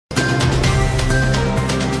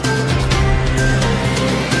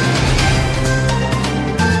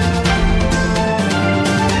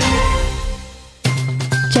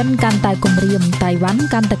ចិនកាន់តែគំរាមតៃ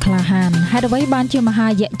វ៉ាន់កាន់តែក្លាហានហេតុអ្វីបានជាមហា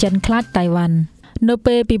យៈចិនខ្លាចតៃ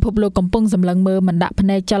វ៉ាន់នៅពេលពិភពលោកកំពុងសម្លឹងមើលមិនដាក់ភ្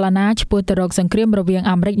នែកចលនាឆ្ពោះទៅរកសង្គ្រាមរវាង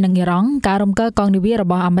អាមេរិកនិងអ៊ីរ៉ង់ការរំកើកងនាវារប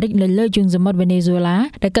ស់អាមេរិកនៅលើជើងសមុទ្រវេណេស៊ុយឡា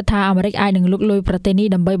ដែលគិតថាអាមេរិកអាចនឹងលុកលុយប្រទេសនេះ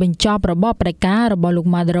ដើម្បីបញ្ចប់របបផ្ដាច់ការរបស់លោ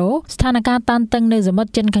កម៉ាឌូរ៉ូស្ថានភាពតានតឹងនៅសមុទ្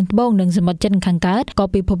រចិនខាងត្បូងនិងសមុទ្រចិនខាងកើតក៏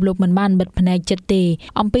ពិភពលោកមិនបានបិទភ្នែកចិត្តទេ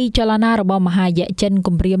អំពីចលនារបស់មហាយៈចិន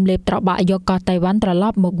គំរាមលេបត្របាក់យកកោះតៃវ៉ាន់ត្រ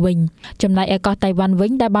ឡប់មកវិញចំណែកឯកោះតៃវ៉ាន់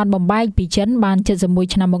វិញដែលបានបំបែកពីចិនបាន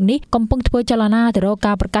71ឆ្នាំមកនេះកំពុងធ្វើចលនាទៅរ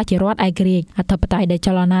កការប្រកាសជារដ្ឋឯករាជ្យអធិបតេយ្យដែលច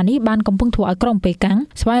លនានេះបានកំពុងធ្វើឲ្យក្រុងប៉េកាំ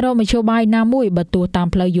ងស្វែងរកមធ្យោបាយណាមួយបើទោះតា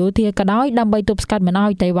មផ្លូវយោធាក៏ដោយដើម្បីទប់ស្កាត់មិ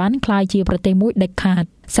នឲ្យតៃវ៉ាន់ក្លាយជាប្រទេសមួយដាច់ខាត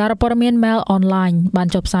សារព័ត៌មាន Mail Online បា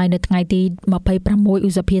នចុះផ្សាយនៅថ្ងៃទី26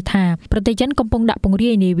ឧសភាថាប្រទេសចិនកំពុងដាក់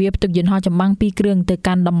ពង្រាយនាវាផ្ទុកយន្តហោះចម្បាំង2គ្រឿ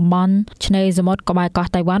ងទៅកាន់តំបន់ឆ្នេរសមុទ្រក្បែរ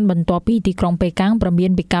កោះតៃវ៉ាន់បន្ទាប់ពីទីក្រុងប៉េកាំងប្រ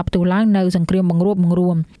មានពីការផ្ទុះឡើងនៅសង្គ្រាមបង្រួប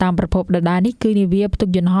បង្រួមតាមប្រភពដដែលនេះគឺនាវាផ្ទុក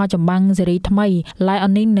យន្តហោះចម្បាំងស៊េរីថ្មី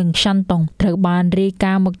Liaoning និង Shandong ត្រូវបានរា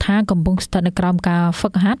យការណ៍មកថាកំពុងស្ថិតនៅក្រោមការហ្វឹ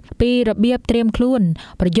កហាត់ពីរបៀបត្រៀមខ្លួ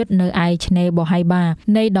នប្រយុទ្ធនៅឯឆ្នេ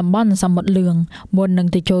របូហៃបានៃតំបន់សមុទ្រលឿងមុននឹ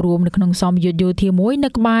ងទៅចូលរួមនៅក្នុងសមយុទ្ធយោធាមួយនៅ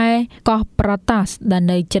ក្បែរកោះប្រតាសដែ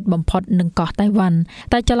លនៅជិតបំផុតនឹងកោះតៃវ៉ាន់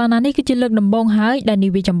តែចលនានេះគឺជាលើកដំបូងហើយដែ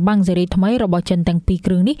លនាវាចម្បាំងស៊េរីថ្មីរបស់ចិនទាំងពី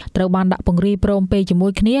រគ្រឿងនេះត្រូវបានដាក់ពង្រាយព្រមពេជាមួយ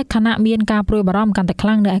គ្នាខណៈមានការព្រួយបារម្ភកាន់តែខ្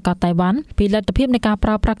លាំងនៅឯកោះតៃវ៉ាន់ពីលទ្ធភាពនៃកា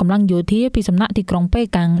រប្រើប្រាស់កម្លាំងយោធាពីសំណាក់ទីក្រុងប៉េ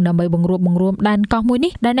កាំងដើម្បីបង្រួបបង្រួមដែនកោះមួ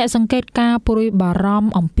យនេះដែលអ្នកសង្កេតការព្រួយបារម្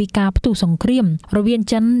ភអំពីការផ្ទុះសង្គ្រាមរវា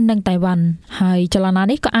ងចិននិងតៃវ៉ាន់ហើយច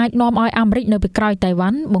លនានេះក៏អាចនាំឲ្យអាមេរិកនៅពីក្រោយតៃវ៉ា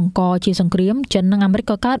ន់បង្កជាសង្គ្រាមចិននិងអាមេរិ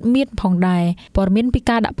កក៏កើតមានផងដែរព័ត៌មា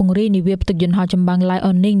នពីការដាក់ពង្រាយនាវាផ្ទុកយន្តហោះចម្បាំង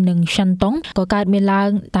Liaoning និង Shandong ក៏កើតមានឡើ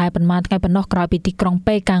ងតែប៉ុន្មានថ្ងៃប៉ុណ្ណោះក្រោយពីទីក្រុ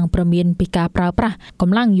ងប៉េកាំងប្រមានពីការប្រើប្រាស់ក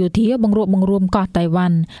ម្លាំងយោធាបង្រួបបង្រួមកោះតៃវ៉ា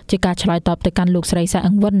ន់ជាការឆ្លើយតបទៅកាន់លោ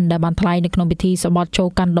កស្រីសាអឹងវិនដែលបានថ្លែងនៅក្នុងពិធីសបត់ចូល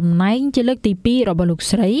កាន់តំណែងជាលើកទី2របស់លោ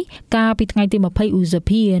កស្រីកាលពីថ្ងៃទី20ឧស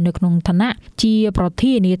ភានៅក្នុងឋានៈជាប្រ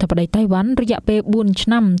ធានាធិបតីតៃវ៉ាន់រយៈពេល4ឆ្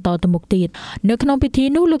នាំតទៅមុខទៀតនៅក្នុ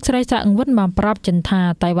ងពិធីនោះលោកស្រីសាអឹងវិនបានប្រាប់ចិ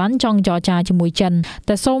នថាតៃវ៉ាន់ចង់ចរចាជាមួយចិ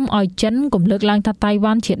នតែសូមឲ្យចិនកុំលើកឡើ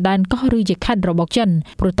ងថាតៃវ៉ាន់ជាដែនកោះឬជាខេត្តរបស់ចិ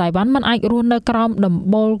នព្រោះតៃវ៉ាន់មិនអាចរស់នៅក្រោ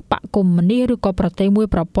មដំបូលបកុម្មុយនីសឬក៏ប្រទេសមួ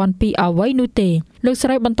យប្រព័ន្ធពីអ្វីនោះទេលោ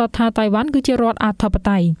កស្រីបន្តថាតៃវ៉ាន់គឺជារដ្ឋអធិប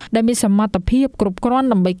តេយ្យដែលមានសមត្ថភាពគ្រប់គ្រាន់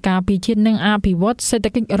ដើម្បីការពារជាតិនិងអភិវឌ្ឍសេដ្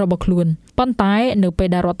ឋកិច្ចរបស់ខ្លួនប៉ុន្តែនៅពេ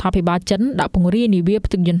លដែលរដ្ឋាភិបាលចិនដាក់ពង្រា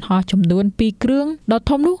យនាវាផ្ទុកយន្តហោះចំនួន2គ្រឿ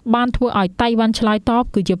ងដ៏ធំនោះបានធ្វើឲ្យតៃវ៉ាន់ឆ្លើយតប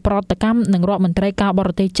គឺជាប្រតិកម្មនឹងរដ្ឋមន្ត្រីការ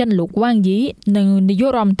បរទេសចិនលោកវ៉ាងយីនិងនាយក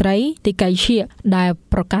រដ្ឋមន្ត្រីទីកៃឈៀដែល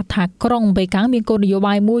ប្រកាសថាក្រុងប៉េកាំងមានគោល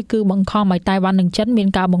នយោបាយមួយគឺបង្ខំឲ្យតៃវ៉ាន់និងចិនមា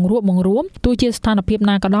នការបង្រួបបង្រួមទោះជាស្ថានភា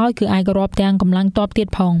ពណាក៏ដោយគឺអាចរាប់ទាំងកម្លាំងទ័ពទៀត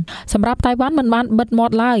ផងសម្រាប់តៃវ៉ាន់មិនបានបិ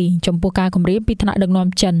ទមាត់ឡើយចំពោះការគំរាមពីថ្នាក់ដឹក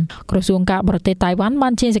នាំចិនក្រសួងការបរទេសតៃ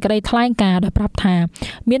វ៉ាន់បានចេញសេចក្តីថ្លែងការណ៍ដែ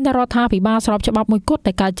លប្រាប់ថាមានតែរដ្ឋាភិបាលស្របច្បាប់មួយគត់ដែ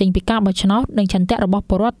លកើតចេញពីការបោះឆ្នោតនិងឆន្ទៈរបស់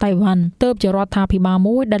ពលរដ្ឋតៃវ៉ាន់ទើបជារដ្ឋាភិបាល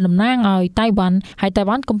មួយដែលតំណាងឲ្យតៃវ៉ាន់ហើយតៃ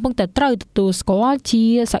វ៉ាន់កំពុងតែត្រូវទទួ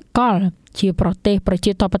លស្គាល់ជាសកលជាប្រទេសប្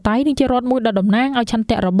រជាធិបតេយ្យនិងជារដ្ឋមួយដែលតំណាងឲ្យ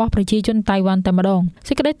ឆន្ទៈរបស់ប្រជាជនតៃវ៉ាន់តែម្ដ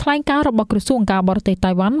ងសេចក្តីថ្លែងការណ៍របស់ក្រសួងការបរទេស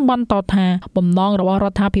តៃវ៉ាន់បន្តថាបំណងរបស់រ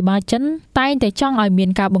ដ្ឋាភិបាលចិនតែងតែចង់ឲ្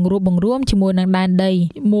យមានការបង្រួបបង្រួមជាមួយនឹងដែនដី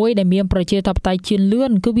មួយដែលមានប្រជាធិបតេយ្យជឿ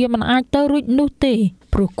នលឿនគឺវាមិនអាចទៅរួចនោះទេ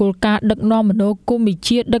ព្រោះគោលការណ៍ដឹកនាំមនោគមវិជ្ជា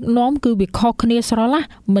ដឹកនាំគឺវាខុសគ្នាស្រឡះ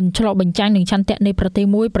មិនឆ្លុះបញ្ចាំងនឹងឆន្ទៈនៃប្រទេ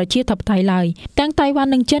សមួយប្រជាធិបតេយ្យឡើយទាំងតៃ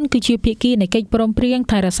វ៉ាន់និងចិនគឺជាភាគីនៃកិច្ចព្រមព្រៀ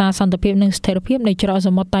ងថែរក្សាសន្តិភាពនិងស្ថិរភាពនៃច្រកស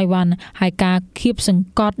មុទ្រតៃវ៉ាន់ហើយការគៀបសង្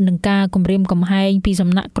កត់និងការគំរាមកំហែ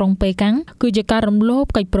ងពីសំណាក់ក្រុងប៉េកាំងគឺជាការរំលោ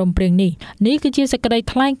ភកិច្ចព្រមព្រៀងនេះគឺជាសេ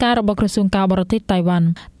ចក្តីថ្លែងការណ៍របស់ក្រសួងការបរទេសតៃវ៉ា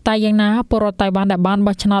ន់តែយ៉ាងណាពលរដ្ឋតៃវ៉ាន់ដែលបា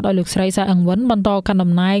នបោះឆ្នោតឲ្យលោកស្រីសាអឹងវិនបន្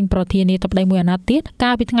តកាន់តំណែងប្រធានាធិបតីមួយអាណត្តិទៀ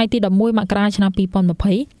តកាលពីថ្ងៃទី11មករាឆ្នាំ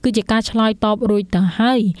2020គឺជាការឆ្លើយតបរួ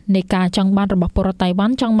ចទៅហើយនៃការចង់បានរបស់ពលរដ្ឋតៃវ៉ា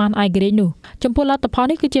ន់ចង់បានឯករាជ្យនោះចំពោះលទ្ធផ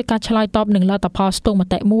លនេះគឺជាការឆ្លើយតបនឹងលទ្ធផលស្ទង់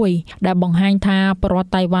មតិមួយដែលបង្ហាញថាពលរដ្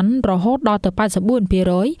ឋតៃវ៉ាន់រហូតដល់ទៅ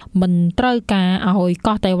 84% មិនត្រូវការឲ្យ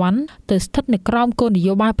កោះតៃវ៉ាន់ទៅស្ថិតនៅក្រោមគោលន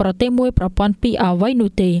យោបាយប្រទេសមួយប្រព័ន្ធពីអ្វី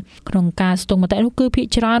នោះទេក្នុងការស្ទង់មតិនោះគឺភា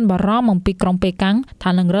គច្រើនបារម្ភអំពីក្រុងប៉េកាំង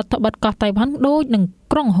ថានឹងរដ្ឋបិទកោះតៃវ៉ាន់ដូចនឹង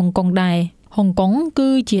ក្រុងហុងកុងដែរហុងកុងគឺ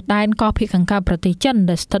ជាដែនកោះភាគខាងកើតប្រទេសចិន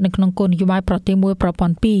ដែលស្ថិតនៅក្នុងគោលនយោបាយប្រទេសមួយប្រព័ន្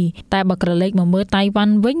ធពីរតែបើក្រឡេកមកមើលតៃវ៉ា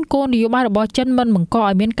ន់វិញគោលនយោបាយរបស់ចិនមិនបង្ក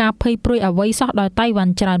ឲ្យមានការភ័យព្រួយអ្វីសោះដល់តៃវ៉ា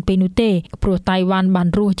ន់ច្រើនពេកនោះទេព្រោះតៃ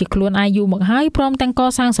វ៉ាន់បានរស់ជាខ្លួនឯងយូរមកហើយព្រមទាំង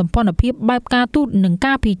កសាងសម្ព័ន្ធភាពបែបការទូតនិ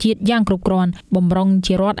ងការពារជាតិយ៉ាងគ្រប់គ្រាន់បំរុ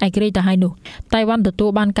ងជារដ្ឋឯករាជ្យទៅហើយនោះតៃវ៉ាន់ទទួ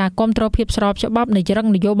លបានការគាំទ្រភាពស្របច្បាប់នៃចរ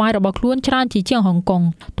ន្តនយោបាយរបស់ខ្លួនច្រើនជាងហុ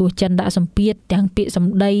ងកុងទោះចិនដាក់សម្ពាធទាំងពាក្យស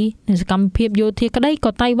ម្ដីនិងសកម្មភា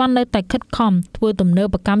ពយោធាក្តីក៏តៃវ៉ាន់នៅតែខិ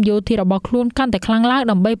តខំធ្វើទំនើបកម្មយោធារបស់ខ្លួនកាន់តែខ្លាំងឡើង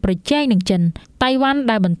ដើម្បីប្រជែងនឹងចិន តៃវ៉ាន់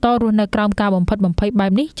ដែលបន្តរស់នៅក្រោមការបំផិតបំភ័យបែ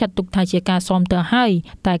បនេះចាត់ទុកថាជាការសមទៅហើយ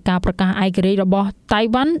តែការប្រកាសឯករាជ្យរបស់តៃ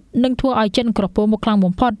វ៉ាន់នឹងធ្វើឲ្យចិនក្រពុំមកខ្លាំង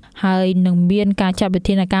បំផុតហើយនឹងមានការចាត់វិ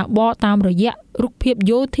ធានការបកតាមរយៈរូបភាព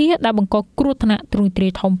យោធាដែលបង្កគ្រោះថ្នាក់ទ្រង់ទ្រា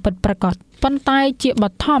យធំពិតប្រាកដប៉ុន្តែជាប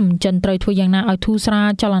ឋមចិនត្រូវធ្វើយ៉ាងណាឲ្យធូរស្រាល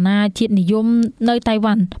ចលនាជាតិនិយមនៅតៃ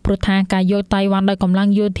វ៉ាន់ព្រោះថាការយកតៃវ៉ាន់ដោយកម្លាំង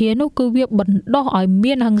យោធានោះគឺវាបណ្ដោះឲ្យ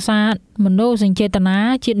មានហិង្សាមនោសញ្ចេតនា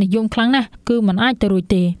ជាតិនិយមខ្លាំងណាស់គឺមិនអាចទៅរួច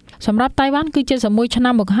ទេសម្រាប់តៃវ៉ាន់គឺជា71ឆ្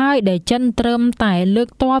នាំមកហើយដែលចិនត្រឹមតែលើក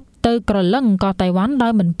ទ័ពទៅក្រឡឹងកោះតៃវ៉ាន់ដោ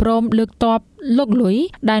យមិនព្រមលើកទ័ពលោកលុយ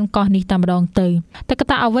ដែនកោះនេះតែម្ដងទៅតែកត្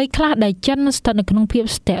តាអ្វីខ្លះដែលចិនស្ថិតនៅក្នុងភាព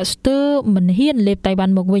ស្ទាក់ស្ទើរមិនហ៊ានលេបតៃវ៉ា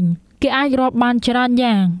ន់មកវិញគេអាចរាប់បានច្រើន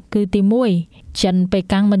យ៉ាងគឺទី1ចិនប៉េ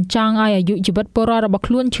កាំងមិនចង់ឲ្យអាយុជីវិតពលរដ្ឋរបស់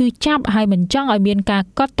ខ្លួនឈឺចាប់ហើយមិនចង់ឲ្យមានការ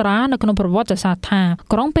កត់ត្រានៅក្នុងប្រវត្តិសាស្ត្រថា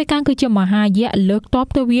ក្រុងប៉េកាំងគឺជាមហាយៈលើកទ័ព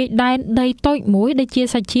ទៅវាយដែនដីតូចមួយដែលជា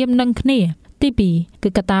សាច់ឈាមនឹងគ្នាទី2គឺ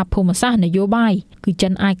កត្តាភូមិសាស្ត្រនយោបាយគឺចិ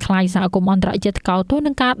នអាចខ្លាយសហគមន៍អន្តរជាតិកោតទោស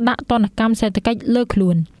នឹងការដាក់ទណ្ឌកម្មសេដ្ឋកិច្ចលើខ្លួ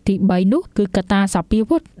នទី3នោះគឺកត្តាសពា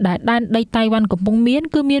វុធដែលដែនដីតៃវ៉ាន់កំពុងមាន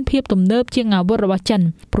គឺមានភាពទំនើបជាងអាវុធរបស់ចិន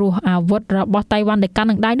ព្រោះអាវុធរបស់តៃវ៉ាន់ដែលកាន់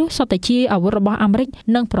នឹងដៃនោះសុទ្ធតែជាអាវុធរបស់អាមេរិក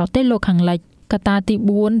និងប្រទេសលោកខាងលិចកត្តាទី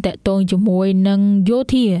4តកតងជាមួយនឹងយោ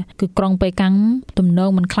ធាគឺក្រុងប៉េកាំងទំនង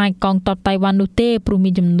មិនខ្លាចកងទ័ពតៃវ៉ាន់នោះទេព្រោះមា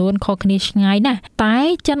នចំនួនខុសគ្នាឆ្ងាយណាស់តែ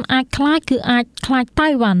ចិនអាចខ្លាចតៃ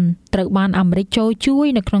វ៉ាន់ត្រូវបានអាមេរិកចូលជួយ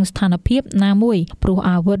នៅក្នុងស្ថានភាពណាមួយព្រោះ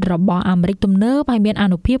អាវុធរបស់អាមេរិកទំនើបហើយមានអា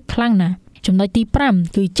នុភាពខ្លាំងណាស់ចំណុចទី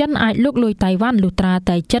5គឺចិនអាចលុកលុយតៃវ៉ាន់លុះត្រា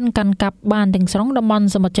តែចិនកាន់កាប់បានទាំងស្រុងតំបន់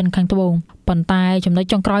សមុទ្រចិនខាងត្បូងប៉ុន្តែចំណុច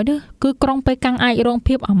ចុងក្រោយនេះគឺក្រុងប៉េកាំងអាចរង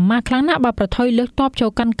ភាពអាម៉ាស់ខ្លាំងណាស់បើប្រថុយលើកទ័ពចូ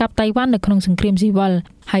លកាន់កាប់តៃវ៉ាន់នៅក្នុងសង្គ្រាមស៊ីវិល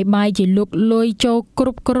ហើយបាយជាលុកលុយចូលគ្រ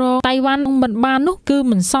ប់គ្រងតៃវ៉ាន់មិនបាននោះគឺ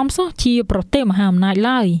មិនសមសោះជាប្រទេសមហាអំណាច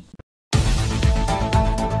ឡើយ